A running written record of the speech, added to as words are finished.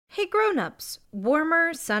Hey grown-ups,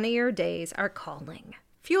 warmer, sunnier days are calling.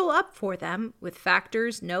 Fuel up for them with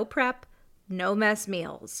Factor's no prep, no mess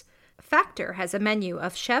meals. Factor has a menu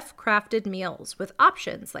of chef-crafted meals with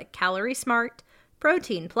options like Calorie Smart,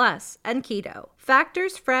 Protein Plus, and Keto.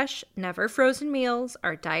 Factor's fresh, never frozen meals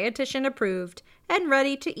are dietitian approved and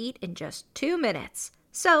ready to eat in just 2 minutes.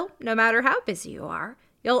 So, no matter how busy you are,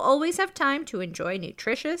 you'll always have time to enjoy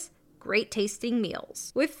nutritious, great-tasting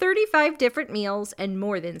meals. With 35 different meals and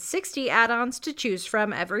more than 60 add-ons to choose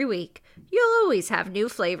from every week, you'll always have new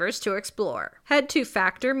flavors to explore. Head to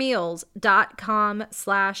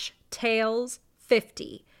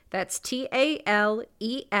factormeals.com/tales50. That's TALES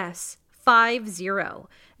 50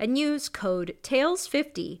 and use code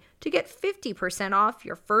TALES50 to get 50% off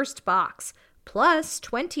your first box plus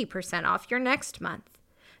 20% off your next month.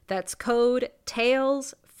 That's code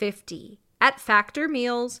TALES50 at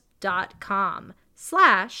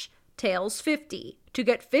factormeals.com/tales50 to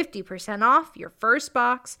get 50% off your first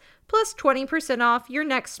box plus 20% off your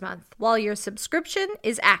next month while your subscription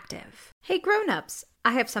is active. Hey grown-ups,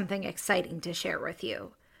 I have something exciting to share with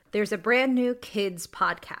you. There's a brand new kids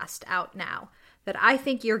podcast out now that I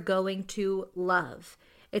think you're going to love.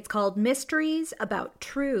 It's called Mysteries About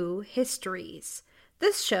True Histories.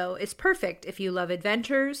 This show is perfect if you love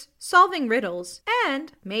adventures, solving riddles,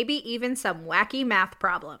 and maybe even some wacky math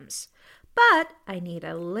problems. But I need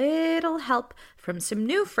a little help from some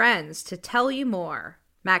new friends to tell you more.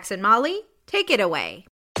 Max and Molly, take it away.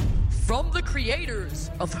 From the creators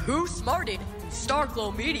of Who Smarted,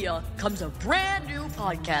 Starglow Media, comes a brand new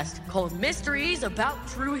podcast called Mysteries About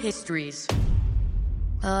True Histories.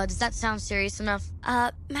 Does that sound serious enough?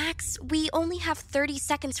 Max, we only have 30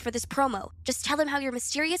 seconds for this promo. Just tell them how your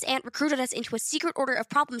mysterious aunt recruited us into a secret order of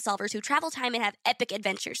problem solvers who travel time and have epic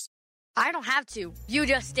adventures. I don't have to. You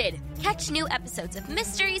just did. Catch new episodes of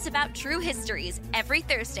Mysteries About True Histories every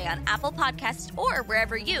Thursday on Apple Podcasts or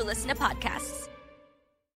wherever you listen to podcasts.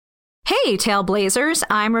 Hey, Tailblazers,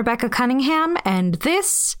 I'm Rebecca Cunningham, and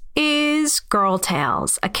this is Girl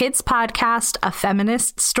Tales, a kids podcast of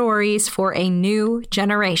feminist stories for a new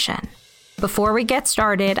generation. Before we get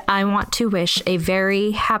started, I want to wish a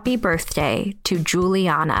very happy birthday to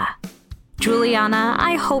Juliana. Juliana,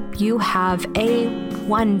 I hope you have a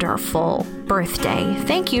wonderful birthday.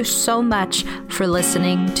 Thank you so much for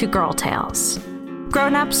listening to Girl Tales.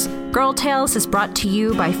 Grown-ups, Girl Tales is brought to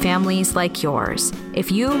you by families like yours. If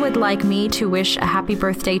you would like me to wish a happy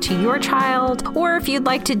birthday to your child, or if you'd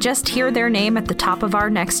like to just hear their name at the top of our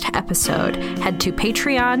next episode, head to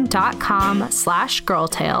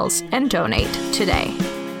patreon.com/girltales and donate today.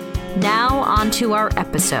 Now on to our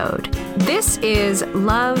episode. This is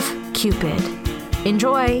Love, Cupid.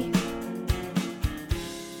 Enjoy!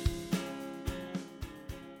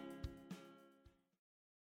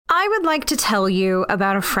 I would like to tell you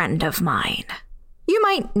about a friend of mine. You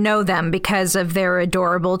might know them because of their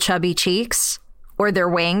adorable chubby cheeks, or their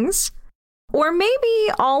wings, or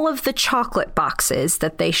maybe all of the chocolate boxes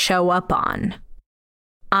that they show up on.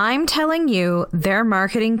 I'm telling you, their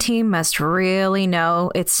marketing team must really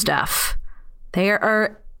know its stuff. They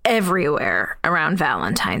are everywhere around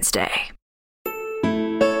Valentine's Day.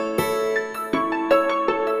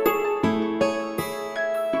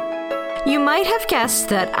 You might have guessed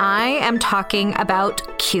that I am talking about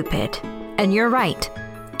Cupid. And you're right.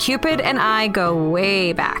 Cupid and I go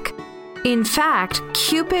way back. In fact,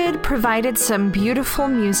 Cupid provided some beautiful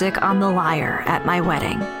music on the lyre at my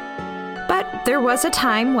wedding. But there was a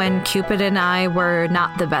time when Cupid and I were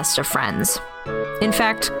not the best of friends. In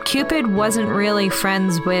fact, Cupid wasn't really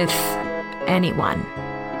friends with anyone.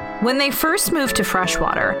 When they first moved to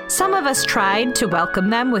Freshwater, some of us tried to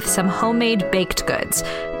welcome them with some homemade baked goods,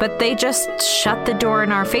 but they just shut the door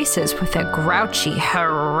in our faces with a grouchy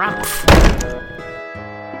harumph.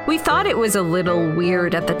 We thought it was a little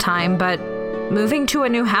weird at the time, but moving to a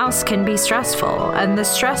new house can be stressful, and the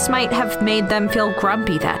stress might have made them feel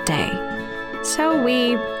grumpy that day. So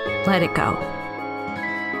we let it go.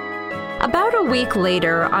 About a week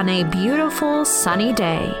later, on a beautiful sunny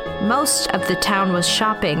day, most of the town was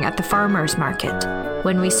shopping at the farmer's market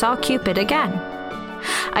when we saw Cupid again.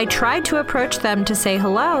 I tried to approach them to say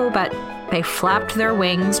hello, but they flapped their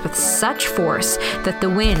wings with such force that the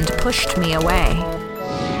wind pushed me away.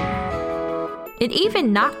 It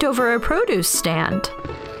even knocked over a produce stand.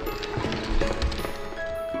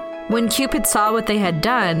 When Cupid saw what they had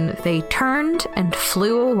done, they turned and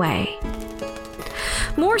flew away.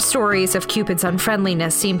 More stories of Cupid's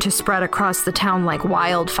unfriendliness seemed to spread across the town like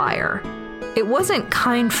wildfire. It wasn't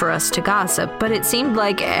kind for us to gossip, but it seemed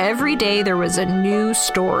like every day there was a new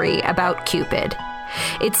story about Cupid.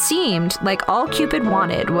 It seemed like all Cupid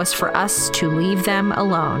wanted was for us to leave them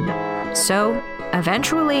alone. So,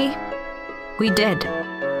 eventually, we did.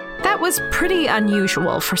 That was pretty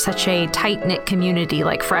unusual for such a tight-knit community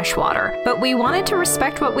like Freshwater, but we wanted to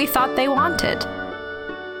respect what we thought they wanted.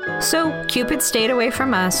 So Cupid stayed away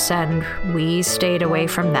from us, and we stayed away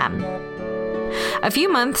from them. A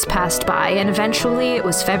few months passed by, and eventually it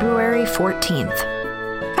was February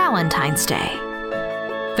 14th, Valentine's Day.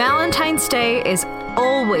 Valentine's Day is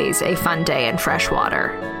always a fun day in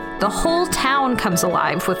Freshwater. The whole town comes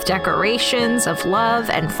alive with decorations of love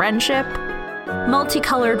and friendship.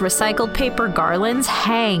 Multicolored recycled paper garlands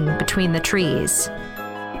hang between the trees.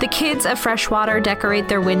 The kids of Freshwater decorate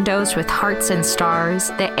their windows with hearts and stars.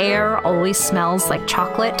 The air always smells like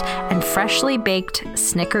chocolate and freshly baked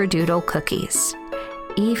snickerdoodle cookies.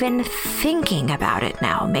 Even thinking about it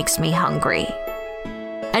now makes me hungry.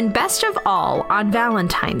 And best of all, on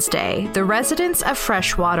Valentine's Day, the residents of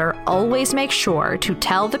Freshwater always make sure to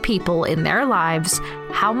tell the people in their lives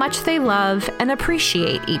how much they love and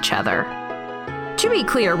appreciate each other. To be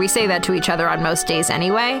clear, we say that to each other on most days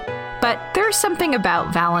anyway, but there's something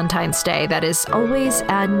about Valentine's Day that is always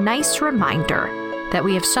a nice reminder that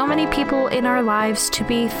we have so many people in our lives to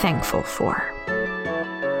be thankful for.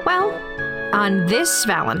 Well, on this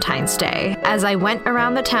Valentine's Day, as I went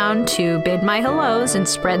around the town to bid my hellos and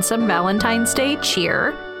spread some Valentine's Day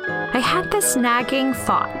cheer, I had this nagging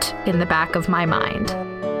thought in the back of my mind.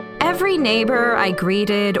 Every neighbor I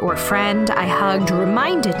greeted or friend I hugged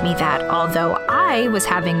reminded me that although I was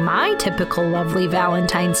having my typical lovely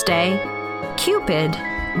Valentine's Day, Cupid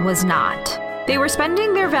was not. They were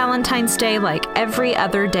spending their Valentine's Day like every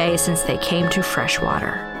other day since they came to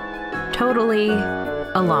Freshwater. Totally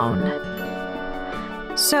alone.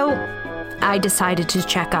 So I decided to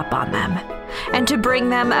check up on them and to bring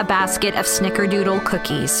them a basket of snickerdoodle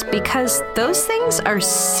cookies because those things are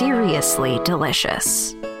seriously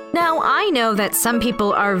delicious. Now, I know that some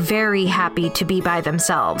people are very happy to be by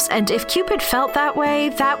themselves, and if Cupid felt that way,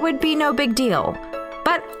 that would be no big deal.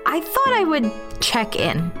 But I thought I would check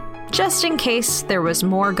in, just in case there was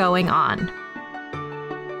more going on.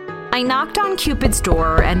 I knocked on Cupid's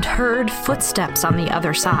door and heard footsteps on the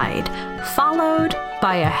other side, followed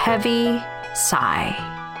by a heavy sigh.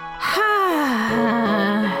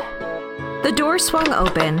 The door swung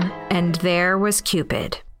open, and there was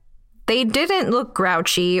Cupid. They didn't look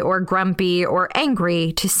grouchy or grumpy or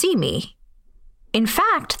angry to see me. In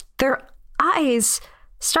fact, their eyes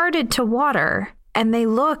started to water, and they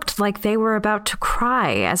looked like they were about to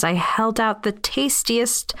cry as I held out the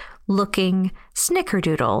tastiest-looking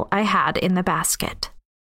snickerdoodle I had in the basket.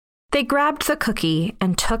 They grabbed the cookie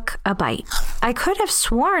and took a bite. I could have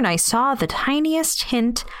sworn I saw the tiniest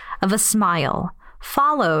hint of a smile,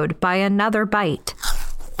 followed by another bite,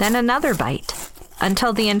 then another bite,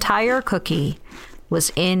 until the entire cookie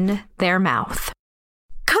was in their mouth.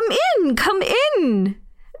 Come in,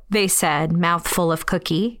 they said, mouthful of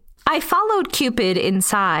cookie. I followed Cupid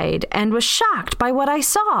inside and was shocked by what I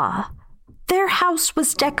saw. Their house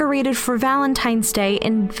was decorated for Valentine's Day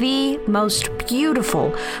in the most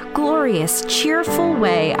beautiful, glorious, cheerful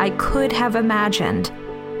way I could have imagined.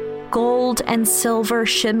 Gold and silver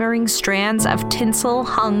shimmering strands of tinsel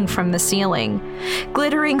hung from the ceiling.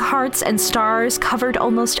 Glittering hearts and stars covered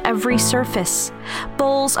almost every surface.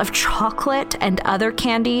 Bowls of chocolate and other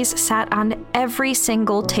candies sat on every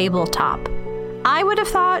single tabletop. I would have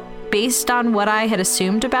thought, based on what I had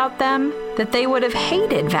assumed about them, that they would have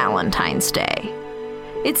hated Valentine's Day.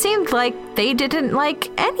 It seemed like they didn't like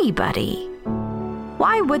anybody.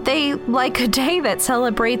 Why would they like a day that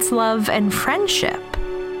celebrates love and friendship?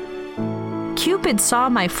 Cupid saw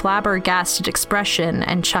my flabbergasted expression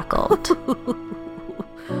and chuckled.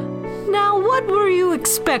 Now what were you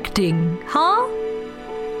expecting, huh?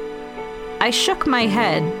 I shook my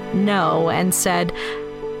head no and said,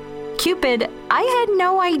 Cupid, I had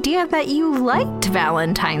no idea that you liked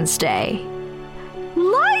Valentine's Day.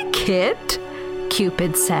 Like it?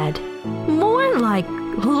 Cupid said. More like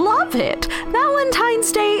love it.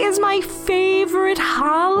 Valentine's Day is my favorite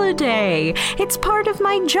holiday. It's part of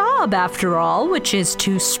my job, after all, which is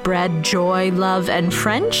to spread joy, love, and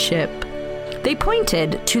friendship. They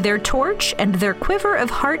pointed to their torch and their quiver of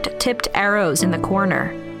heart-tipped arrows in the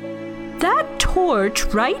corner. That torch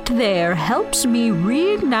right there helps me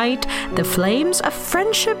reignite the flames of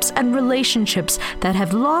friendships and relationships that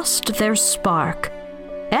have lost their spark.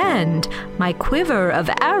 And my quiver of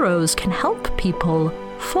arrows can help people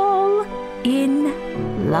fall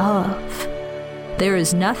in love. There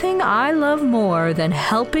is nothing I love more than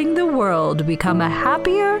helping the world become a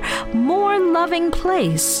happier, more loving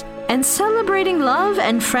place And celebrating love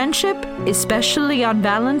and friendship, especially on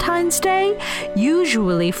Valentine's Day,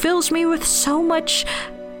 usually fills me with so much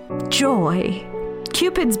joy.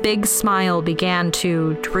 Cupid's big smile began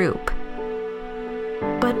to droop.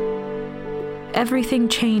 But everything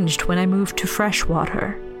changed when I moved to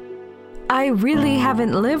Freshwater. I really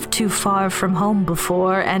haven't lived too far from home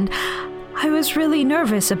before, and I was really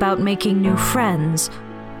nervous about making new friends.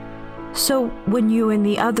 So when you and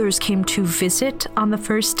the others came to visit on the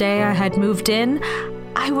first day I had moved in,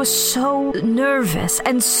 I was so nervous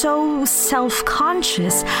and so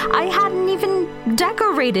self-conscious. I hadn't even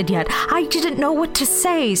decorated yet. I didn't know what to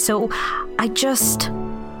say, so I just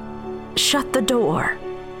shut the door.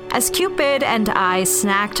 As Cupid and I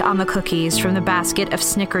snacked on the cookies from the basket of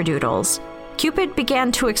snickerdoodles, Cupid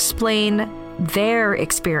began to explain their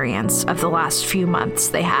experience of the last few months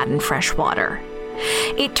they had in Freshwater.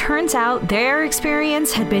 It turns out their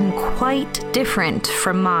experience had been quite different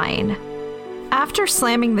from mine. After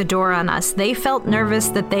slamming the door on us, they felt nervous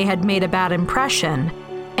that they had made a bad impression.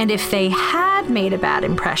 And if they had made a bad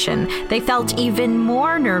impression, they felt even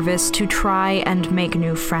more nervous to try and make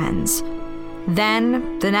new friends.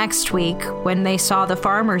 Then, the next week, when they saw the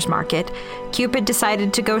farmer's market, Cupid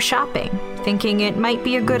decided to go shopping, thinking it might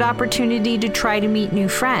be a good opportunity to try to meet new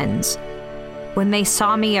friends. When they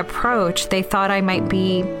saw me approach, they thought I might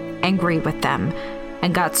be angry with them,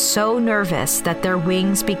 and got so nervous that their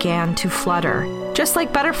wings began to flutter, just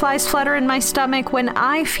like butterflies flutter in my stomach when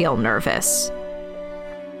I feel nervous.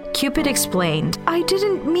 Cupid explained, I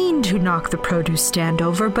didn't mean to knock the produce stand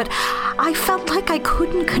over, but I felt like I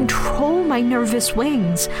couldn't control my nervous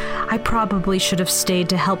wings. I probably should have stayed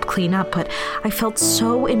to help clean up, but I felt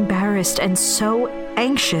so embarrassed and so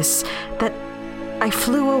anxious that I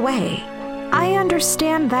flew away. I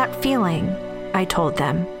understand that feeling, I told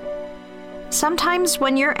them. Sometimes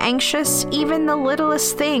when you're anxious, even the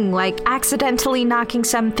littlest thing, like accidentally knocking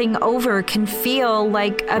something over, can feel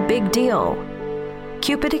like a big deal.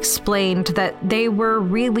 Cupid explained that they were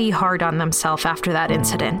really hard on themselves after that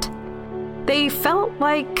incident. They felt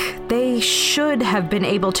like they should have been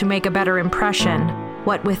able to make a better impression,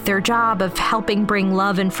 what with their job of helping bring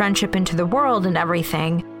love and friendship into the world and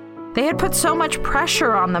everything. They had put so much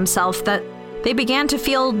pressure on themselves that they began to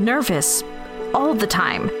feel nervous all the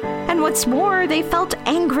time. And what's more, they felt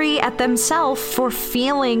angry at themselves for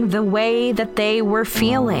feeling the way that they were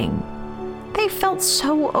feeling. They felt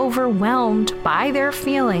so overwhelmed by their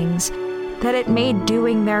feelings that it made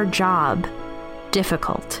doing their job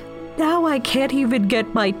difficult. Now I can't even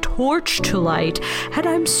get my torch to light, and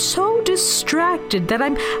I'm so distracted that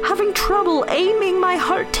I'm having trouble aiming my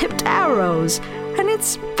heart-tipped arrows. And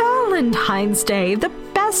it's Valentine's Day, the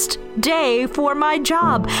best day for my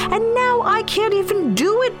job, and now I can't even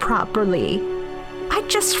do it properly. I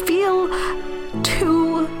just feel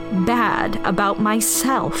too bad about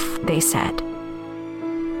myself, they said.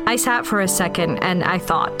 I sat for a second and I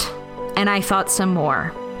thought some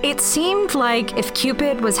more. It seemed like if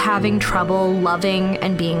Cupid was having trouble loving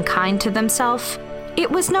and being kind to themselves, it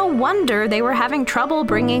was no wonder they were having trouble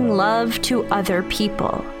bringing love to other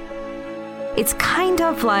people. It's kind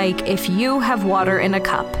of like if you have water in a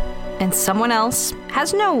cup and someone else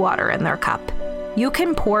has no water in their cup. You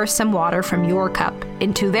can pour some water from your cup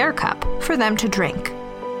into their cup for them to drink.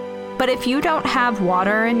 But if you don't have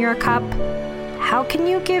water in your cup, how can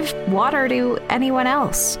you give water to anyone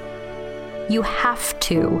else? You have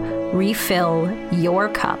to refill your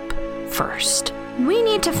cup first. We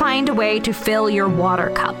need to find a way to fill your water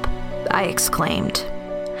cup, I exclaimed.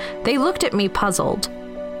 They looked at me puzzled.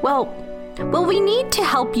 Well, we need to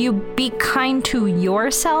help you be kind to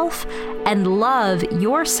yourself and love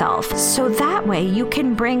yourself, so that way you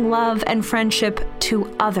can bring love and friendship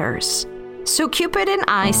to others. So Cupid and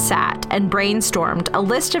I sat and brainstormed a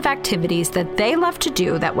list of activities that they love to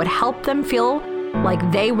do that would help them feel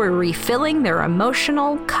like they were refilling their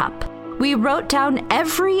emotional cup. We wrote down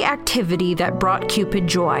every activity that brought Cupid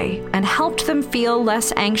joy and helped them feel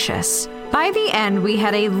less anxious. By the end, we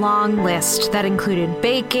had a long list that included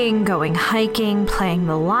baking, going hiking, playing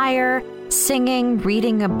the lyre, singing,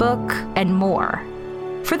 reading a book, and more.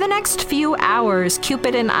 For the next few hours,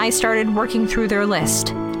 Cupid and I started working through their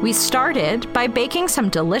list. We started by baking some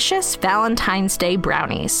delicious Valentine's Day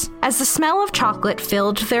brownies. As the smell of chocolate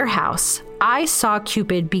filled their house, I saw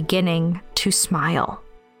Cupid beginning to smile.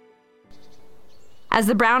 As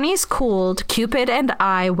the brownies cooled, Cupid and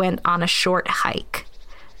I went on a short hike.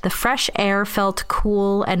 The fresh air felt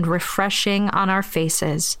cool and refreshing on our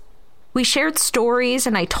faces. We shared stories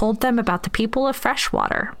and I told them about the people of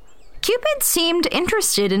Freshwater. Cupid seemed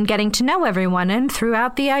interested in getting to know everyone and threw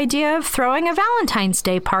out the idea of throwing a Valentine's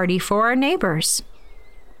Day party for our neighbors.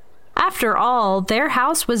 After all, their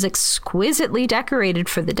house was exquisitely decorated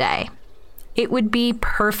for the day. It would be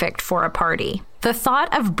perfect for a party. The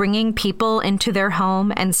thought of bringing people into their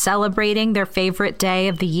home and celebrating their favorite day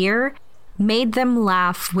of the year made them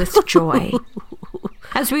laugh with joy.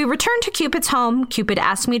 As we returned to Cupid's home, Cupid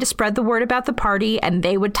asked me to spread the word about the party and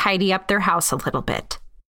they would tidy up their house a little bit.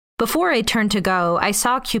 Before I turned to go, I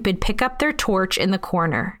saw Cupid pick up their torch in the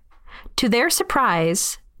corner. To their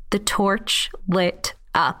surprise, the torch lit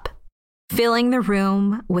up, filling the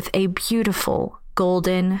room with a beautiful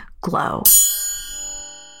golden glow.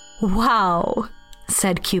 "Wow,"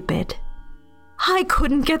 said Cupid. "I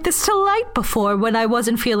couldn't get this to light before when I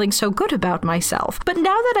wasn't feeling so good about myself. But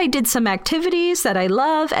now that I did some activities that I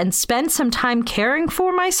love and spent some time caring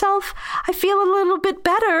for myself, I feel a little bit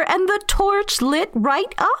better and the torch lit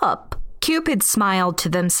right up." Cupid smiled to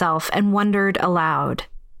themselves and wondered aloud,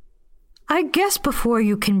 "I guess before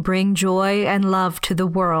you can bring joy and love to the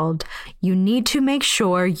world, you need to make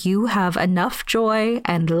sure you have enough joy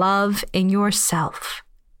and love in yourself."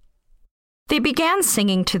 They began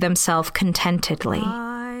singing to themselves contentedly,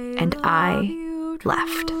 and I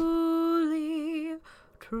left.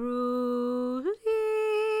 Truly,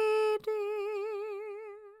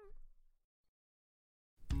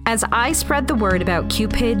 as I spread the word about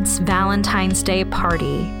Cupid's Valentine's Day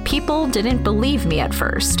party, people didn't believe me at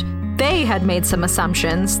first. They had made some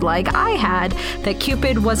assumptions, like I had, that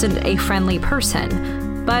Cupid wasn't a friendly person.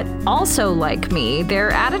 But also like me,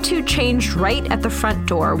 their attitude changed right at the front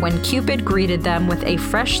door when Cupid greeted them with a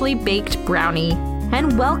freshly baked brownie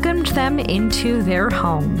and welcomed them into their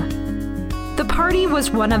home. The party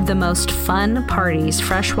was one of the most fun parties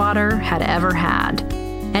Freshwater had ever had.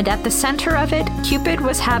 And at the center of it, Cupid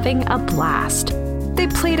was having a blast. They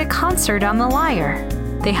played a concert on the lyre.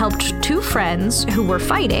 They helped two friends who were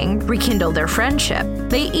fighting rekindle their friendship.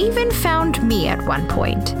 They even found me at one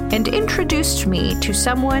point and introduced me to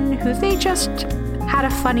someone who they just had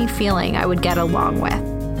a funny feeling I would get along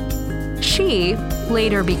with. She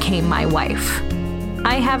later became my wife.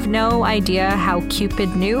 I have no idea how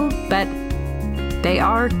Cupid knew, but they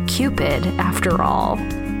are Cupid after all.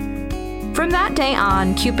 From that day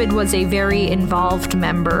on, Cupid was a very involved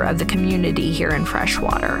member of the community here in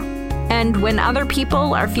Freshwater. And when other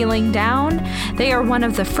people are feeling down, they are one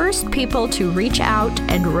of the first people to reach out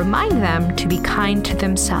and remind them to be kind to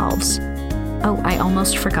themselves. Oh, I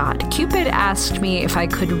almost forgot. Cupid asked me if I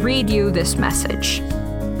could read you this message.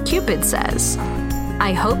 Cupid says,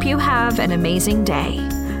 "I hope you have an amazing day.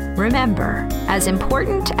 Remember, as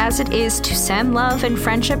important as it is to send love and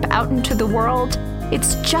friendship out into the world,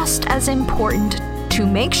 it's just as important to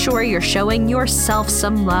make sure you're showing yourself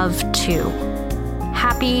some love too.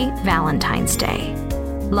 Happy Valentine's Day.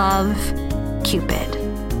 Love, Cupid."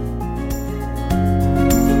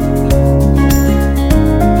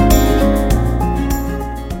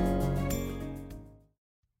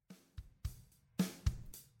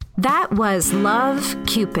 That was Love,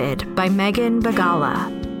 Cupid by Megan Bagala.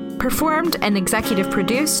 Performed and executive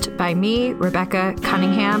produced by me, Rebecca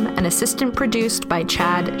Cunningham, and assistant produced by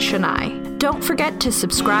Chad Shonai. Don't forget to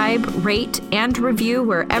subscribe, rate, and review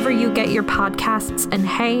wherever you get your podcasts. And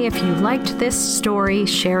hey, if you liked this story,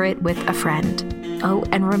 share it with a friend. Oh,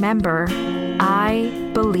 and remember, I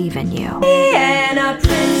believe in you. And a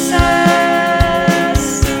princess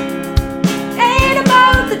ain't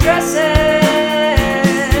about the dresses.